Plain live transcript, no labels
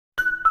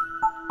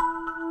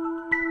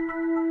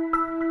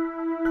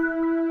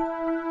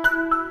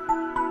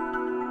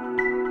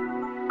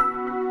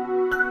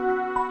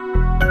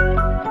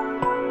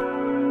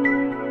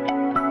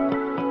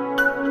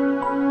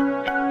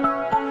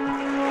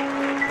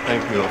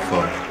Thank you all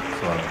for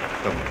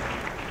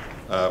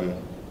coming.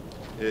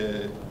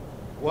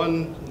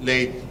 One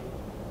late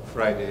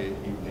Friday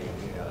evening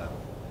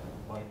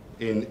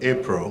in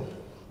April,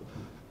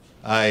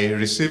 I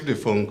received a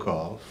phone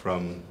call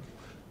from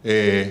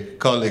a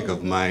colleague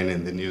of mine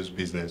in the news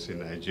business in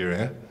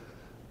Nigeria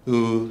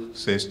who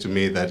says to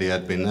me that he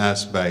had been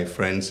asked by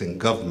friends in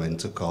government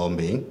to call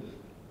me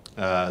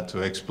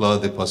to explore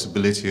the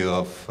possibility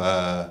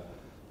of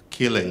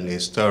killing a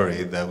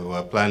story that we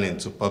were planning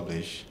to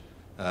publish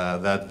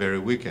that very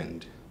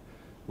weekend,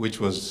 which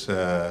was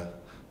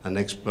an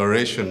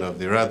exploration of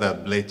the rather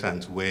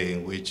blatant way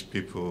in which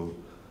people,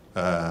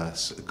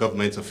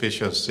 government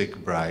officials seek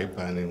bribe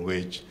and in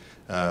which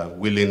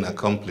willing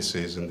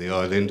accomplices in the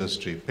oil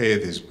industry pay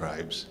these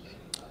bribes.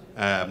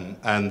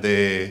 And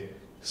they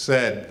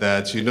said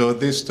that, you know,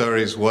 this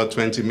story is worth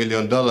 $20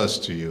 million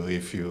to you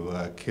if you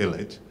kill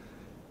it.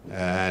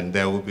 And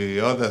there will be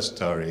other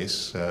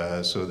stories,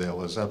 so there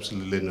was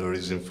absolutely no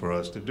reason for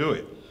us to do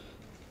it.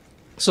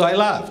 So I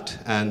laughed,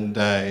 and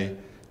I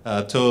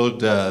told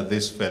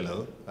this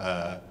fellow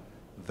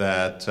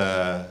that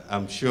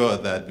I'm sure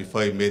that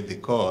before he made the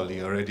call,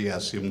 he already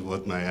assumed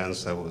what my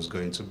answer was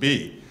going to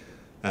be.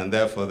 And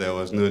therefore, there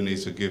was no need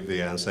to give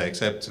the answer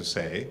except to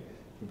say,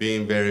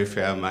 being very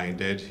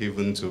fair-minded,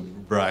 even to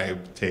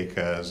bribe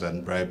takers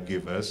and bribe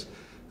givers,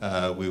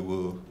 we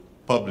will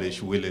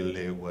publish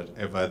willingly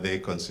whatever they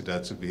consider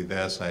to be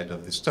their side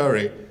of the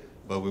story,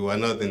 but we were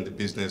not in the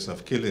business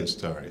of killing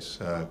stories,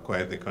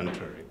 quite the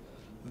contrary.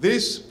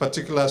 This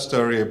particular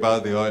story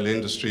about the oil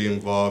industry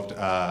involved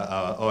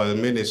our oil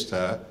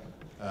minister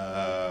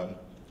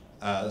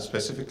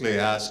specifically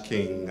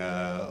asking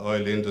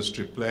oil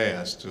industry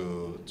players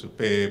to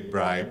pay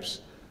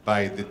bribes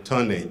by the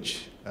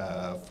tonnage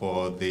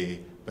for the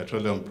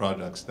petroleum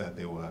products that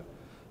they were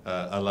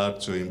allowed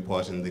to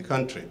import in the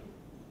country.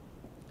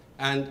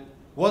 And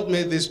what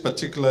made this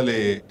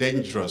particularly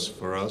dangerous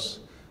for us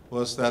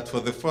was that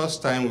for the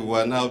first time we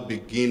were now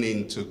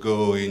beginning to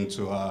go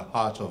into a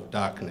heart of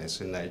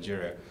darkness in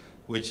Nigeria,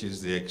 which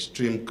is the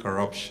extreme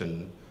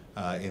corruption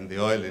in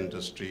the oil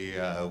industry,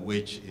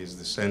 which is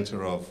the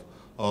center of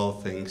all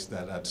things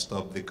that had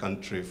stopped the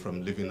country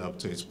from living up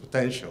to its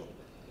potential.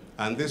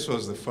 And this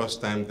was the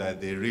first time that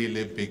they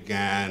really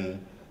began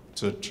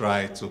to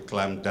try to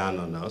clamp down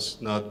on us,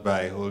 not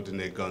by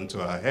holding a gun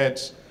to our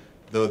heads,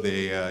 though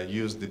they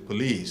used the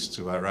police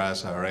to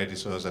harass our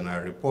editors and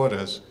our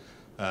reporters,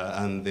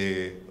 and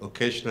they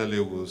occasionally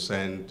will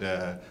send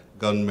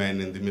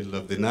gunmen in the middle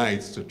of the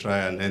night to try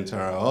and enter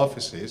our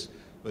offices.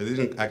 But they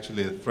didn't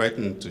actually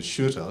threaten to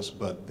shoot us,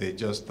 but they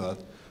just thought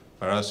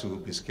perhaps we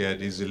would be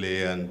scared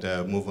easily and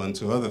move on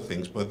to other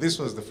things. But this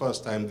was the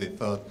first time they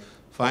thought,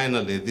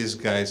 finally, these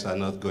guys are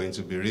not going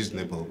to be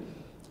reasonable.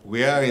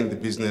 We are in the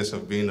business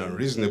of being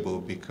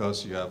unreasonable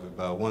because you have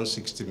about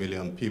 160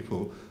 million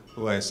people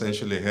who are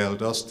essentially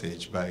held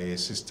hostage by a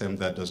system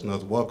that does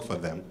not work for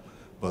them,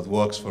 but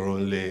works for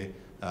only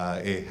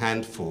a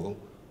handful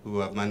who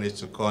have managed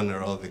to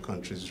corner all the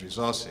country's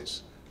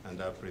resources and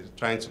are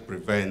trying to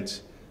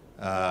prevent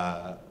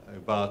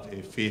about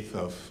a fifth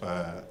of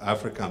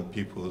African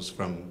peoples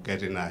from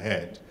getting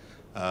ahead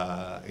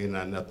in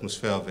an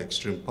atmosphere of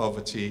extreme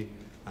poverty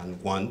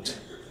and want.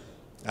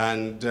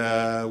 And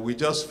we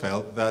just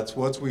felt that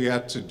what we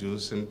had to do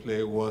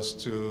simply was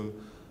to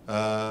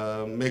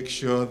make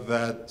sure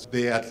that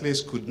they at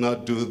least could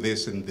not do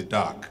this in the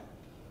dark.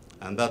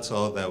 And that's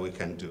all that we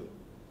can do.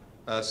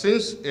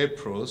 Since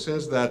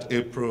that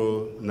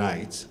April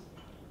night,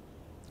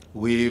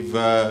 we've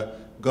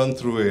gone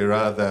through a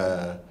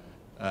rather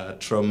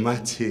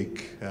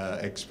traumatic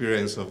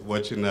experience of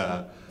watching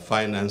our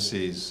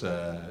finances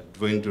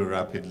dwindle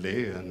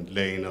rapidly and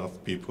laying off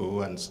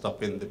people and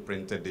stopping the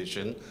print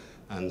edition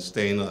and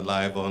staying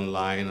alive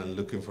online and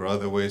looking for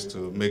other ways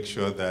to make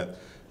sure that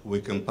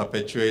we can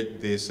perpetuate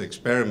this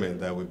experiment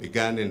that we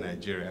began in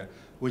Nigeria,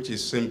 which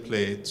is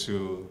simply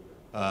to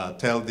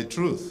tell the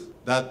truth.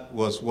 That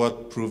was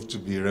what proved to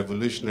be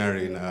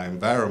revolutionary in our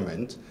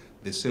environment,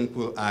 the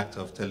simple act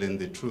of telling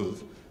the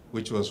truth,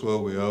 which was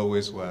what we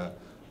always were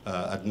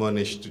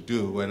admonished to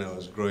do when I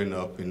was growing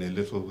up in a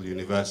little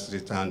university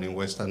town in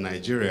western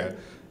Nigeria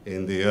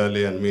in the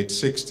early and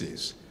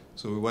mid-60s.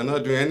 So we were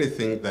not doing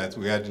anything that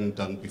we hadn't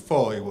done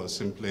before. It was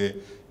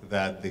simply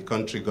that the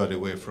country got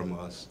away from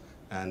us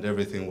and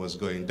everything was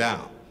going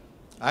down.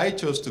 I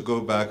chose to go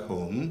back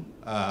home.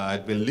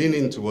 I'd been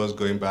leaning towards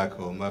going back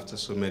home after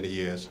so many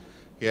years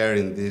here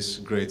in this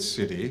great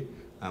city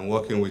and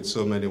working with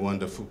so many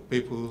wonderful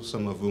people,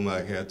 some of whom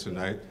are here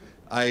tonight.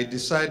 I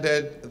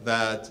decided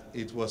that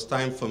it was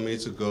time for me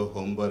to go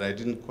home, but I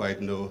didn't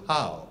quite know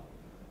how.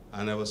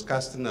 And I was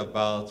casting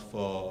about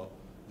for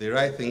the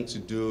right thing to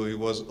do. It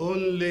was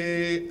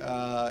only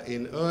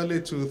in early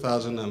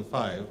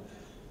 2005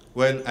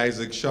 when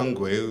Isaac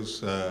Shongwe,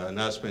 who's an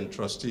Aspen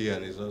trustee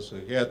and is also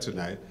here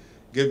tonight,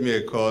 gave me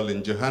a call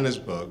in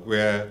Johannesburg,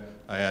 where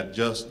I had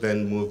just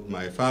then moved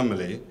my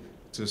family,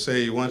 to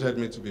say he wanted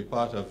me to be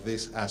part of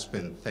this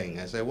Aspen thing.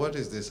 I said, what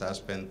is this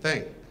Aspen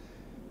thing?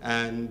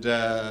 And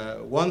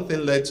one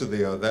thing led to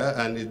the other,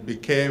 and it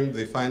became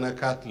the final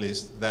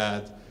catalyst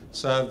that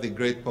served the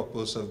great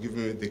purpose of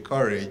giving me the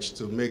courage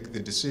to make the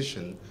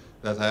decision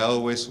that I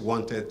always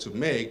wanted to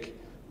make,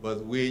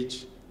 but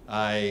which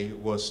I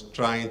was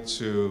trying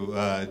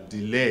to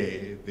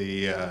delay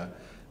the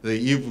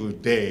evil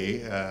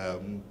day,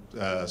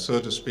 so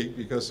to speak,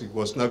 because it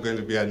was not going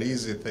to be an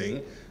easy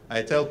thing.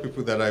 I tell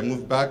people that I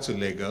moved back to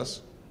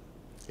Lagos,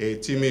 a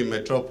teeming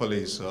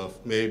metropolis of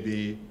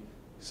maybe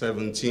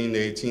 17,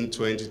 18,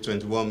 20,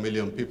 21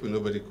 million people.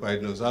 Nobody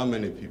quite knows how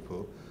many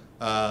people.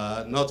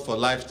 Not for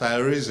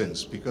lifestyle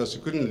reasons, because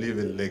you couldn't live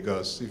in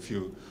Lagos if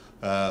you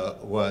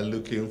were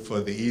looking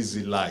for the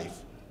easy life.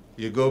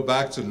 You go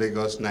back to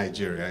Lagos,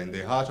 Nigeria, in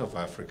the heart of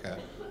Africa,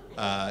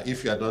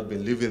 if you had not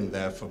been living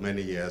there for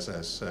many years,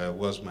 as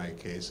was my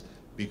case,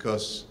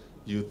 because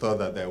you thought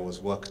that there was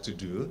work to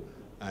do,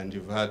 and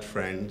you've had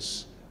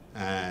friends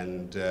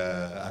and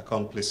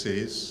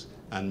accomplices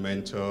and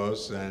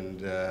mentors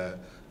and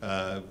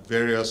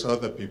various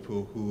other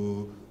people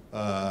who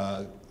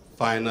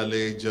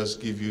finally just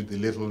give you the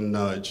little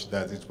nudge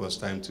that it was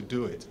time to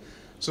do it.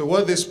 So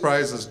what this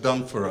prize has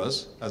done for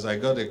us, as I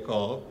got a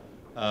call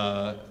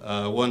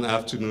one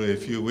afternoon a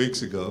few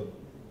weeks ago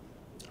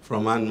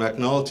from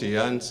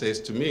McNulty, and says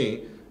to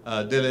me,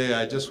 Dele,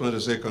 I just want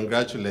to say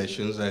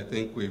congratulations. I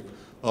think we've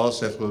all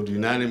settled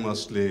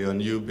unanimously on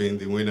you being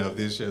the winner of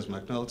this year's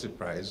McNulty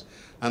Prize.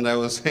 And I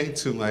was saying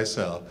to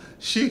myself,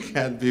 she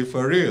can't be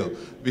for real,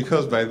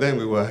 because by then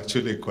we were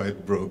actually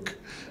quite broke.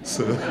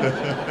 So,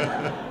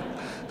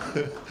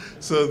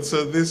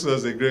 so this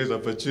was a great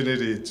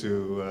opportunity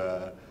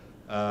to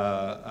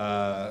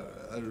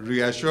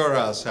reassure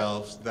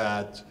ourselves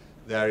that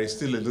there is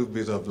still a little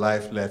bit of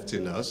life left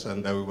in us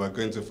and that we were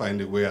going to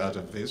find a way out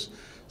of this.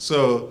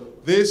 So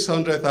this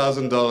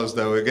 $100,000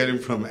 that we're getting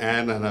from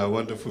Anne and her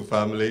wonderful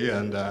family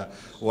and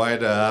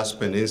wider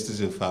Aspen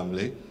Institute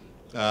family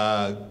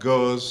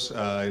goes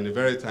in a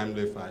very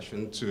timely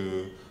fashion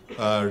to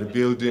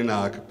rebuilding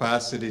our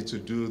capacity to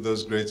do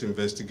those great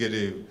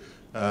investigative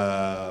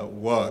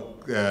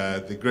work,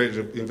 the great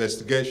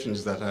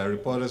investigations that our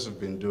reporters have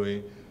been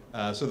doing,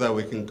 so that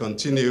we can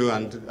continue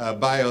and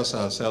buy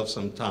ourselves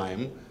some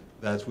time,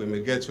 that we may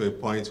get to a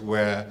point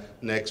where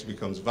next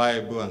becomes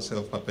viable and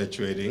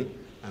self-perpetuating,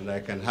 and I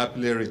can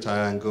happily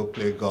retire and go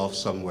play golf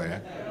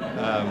somewhere.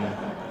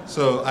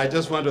 So I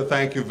just want to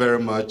thank you very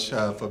much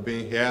for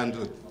being here, and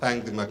to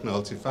thank the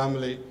McNulty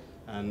family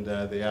and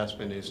the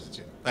Aspen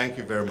Institute. Thank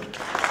you very much.